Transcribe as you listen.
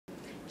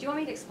Do you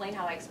want me to explain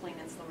how I explain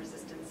insulin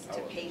resistance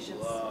to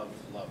patients? Love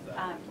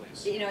that,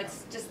 please. You know,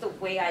 it's just the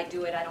way I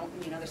do it. I don't,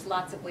 you know, there's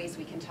lots of ways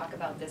we can talk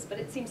about this, but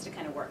it seems to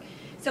kind of work.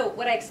 So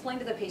what I explain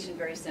to the patient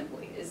very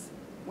simply is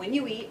when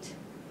you eat,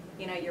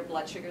 you know, your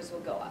blood sugars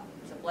will go up.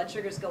 So blood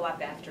sugars go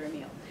up after a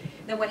meal.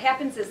 Then what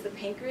happens is the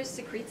pancreas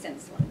secretes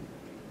insulin.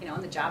 You know,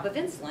 and the job of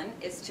insulin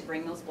is to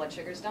bring those blood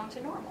sugars down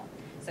to normal.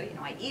 So, you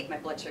know, I eat, my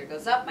blood sugar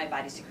goes up, my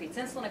body secretes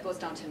insulin, it goes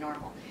down to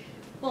normal.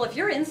 Well, if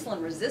you're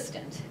insulin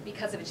resistant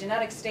because of a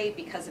genetic state,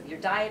 because of your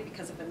diet,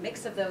 because of a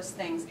mix of those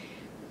things,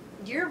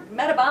 you're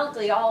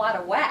metabolically all out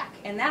of whack,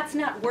 and that's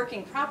not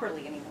working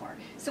properly anymore.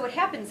 So what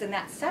happens in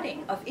that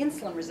setting of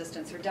insulin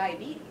resistance or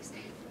diabetes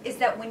is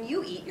that when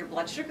you eat, your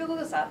blood sugar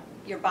goes up,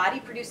 your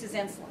body produces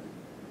insulin.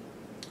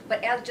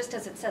 But just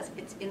as it says,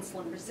 it's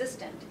insulin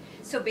resistant.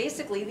 So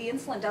basically, the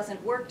insulin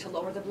doesn't work to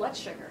lower the blood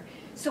sugar.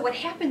 So what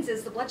happens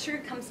is the blood sugar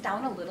comes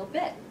down a little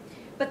bit.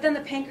 But then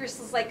the pancreas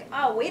is like,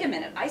 oh, wait a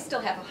minute, I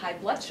still have a high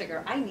blood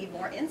sugar. I need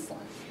more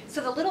insulin.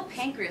 So the little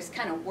pancreas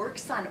kind of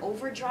works on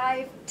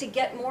overdrive to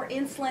get more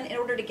insulin in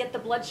order to get the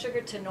blood sugar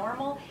to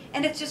normal.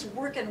 And it's just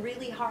working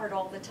really hard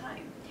all the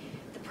time.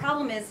 The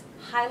problem is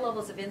high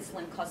levels of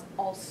insulin cause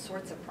all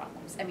sorts of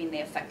problems. I mean, they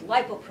affect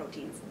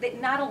lipoproteins.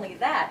 Not only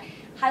that,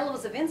 high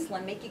levels of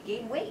insulin make you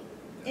gain weight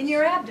in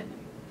your abdomen.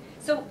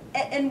 So,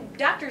 and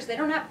doctors,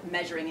 they're not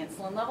measuring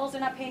insulin levels,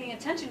 they're not paying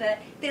attention to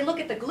that. They look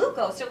at the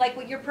glucose, they're like,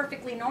 well, you're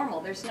perfectly normal,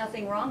 there's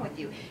nothing wrong with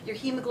you. Your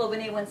hemoglobin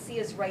A1C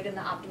is right in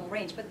the optimal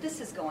range, but this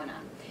is going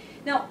on.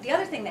 Now, the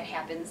other thing that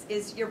happens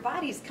is your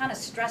body's kind of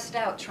stressed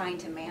out trying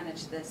to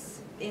manage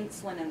this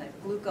insulin and the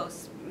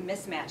glucose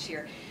mismatch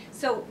here.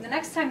 So the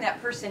next time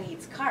that person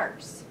eats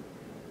carbs,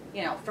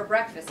 you know, for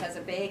breakfast, has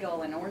a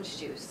bagel and orange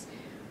juice,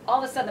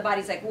 all of a sudden the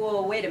body's like,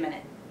 whoa, wait a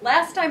minute.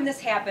 Last time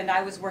this happened,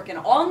 I was working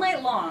all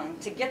night long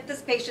to get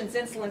this patient's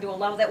insulin to a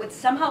level that would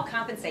somehow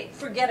compensate.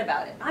 Forget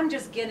about it. I'm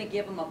just going to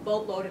give them a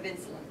boatload of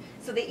insulin.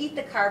 So they eat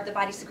the carb, the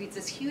body secretes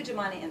this huge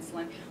amount of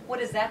insulin. What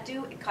does that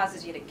do? It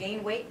causes you to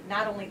gain weight.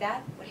 Not only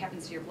that, what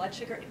happens to your blood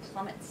sugar? It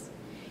plummets.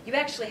 You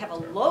actually have a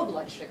low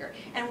blood sugar.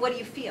 And what do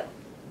you feel?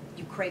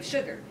 You crave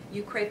sugar.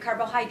 You crave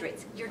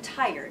carbohydrates. You're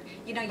tired.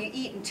 You know, you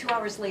eat and 2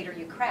 hours later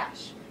you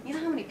crash. You know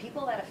how many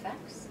people that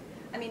affects?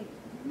 I mean,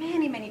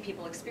 many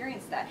people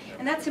experience that.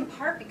 And that's in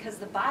part because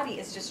the body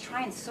is just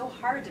trying so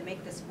hard to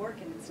make this work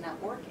and it's not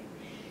working.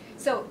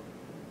 So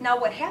now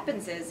what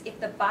happens is if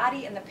the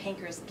body and the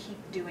pancreas keep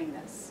doing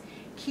this,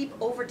 keep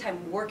over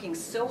time working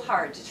so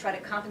hard to try to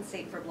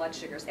compensate for blood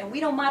sugars, and we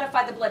don't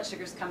modify the blood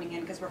sugars coming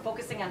in because we're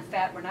focusing on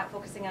fat, we're not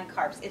focusing on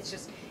carbs, it's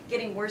just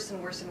getting worse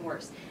and worse and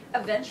worse.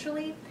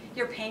 Eventually,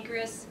 your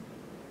pancreas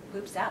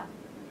poops out.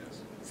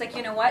 It's like,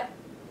 you know what?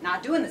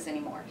 Not doing this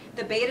anymore.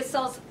 The beta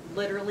cells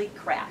literally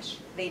crash.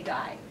 They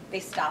die. They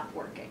stop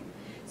working.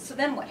 So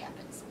then what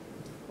happens?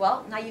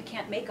 Well, now you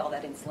can't make all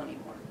that insulin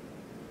anymore.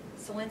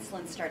 So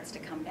insulin starts to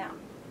come down.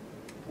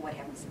 What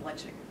happens to blood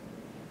sugar?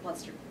 Blood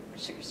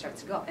sugar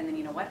starts to go up. And then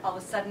you know what? All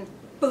of a sudden,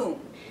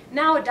 boom.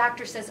 Now a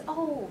doctor says,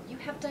 oh, you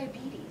have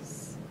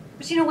diabetes.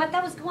 But you know what?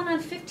 That was going on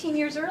 15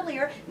 years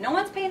earlier. No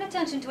one's paying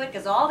attention to it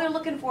because all they're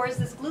looking for is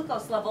this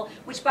glucose level,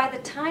 which by the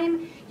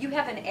time you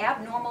have an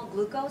abnormal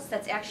glucose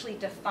that's actually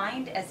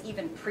defined as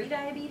even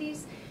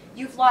pre-diabetes,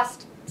 you've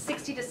lost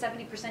 60 to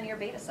 70% of your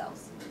beta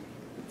cells.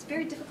 It's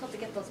very difficult to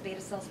get those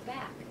beta cells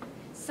back.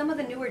 Some of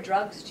the newer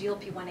drugs,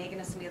 GLP-1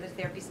 agonists and the other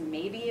therapies,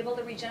 may be able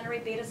to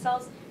regenerate beta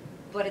cells,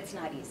 but it's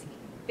not easy.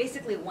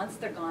 Basically, once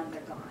they're gone, they're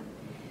gone.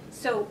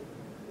 So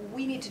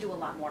we need to do a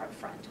lot more up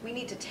front. We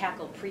need to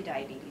tackle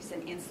pre-diabetes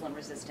and insulin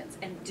resistance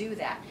and do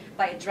that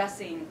by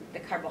addressing the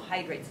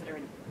carbohydrates that are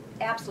in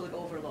absolute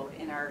overload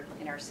in our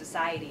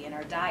society, in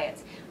our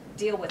diets.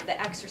 Deal with the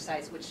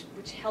exercise,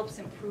 which helps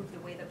improve the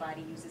way the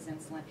body uses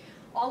insulin.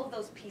 All of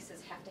those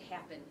pieces have to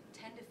happen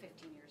 10 to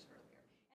 15 years.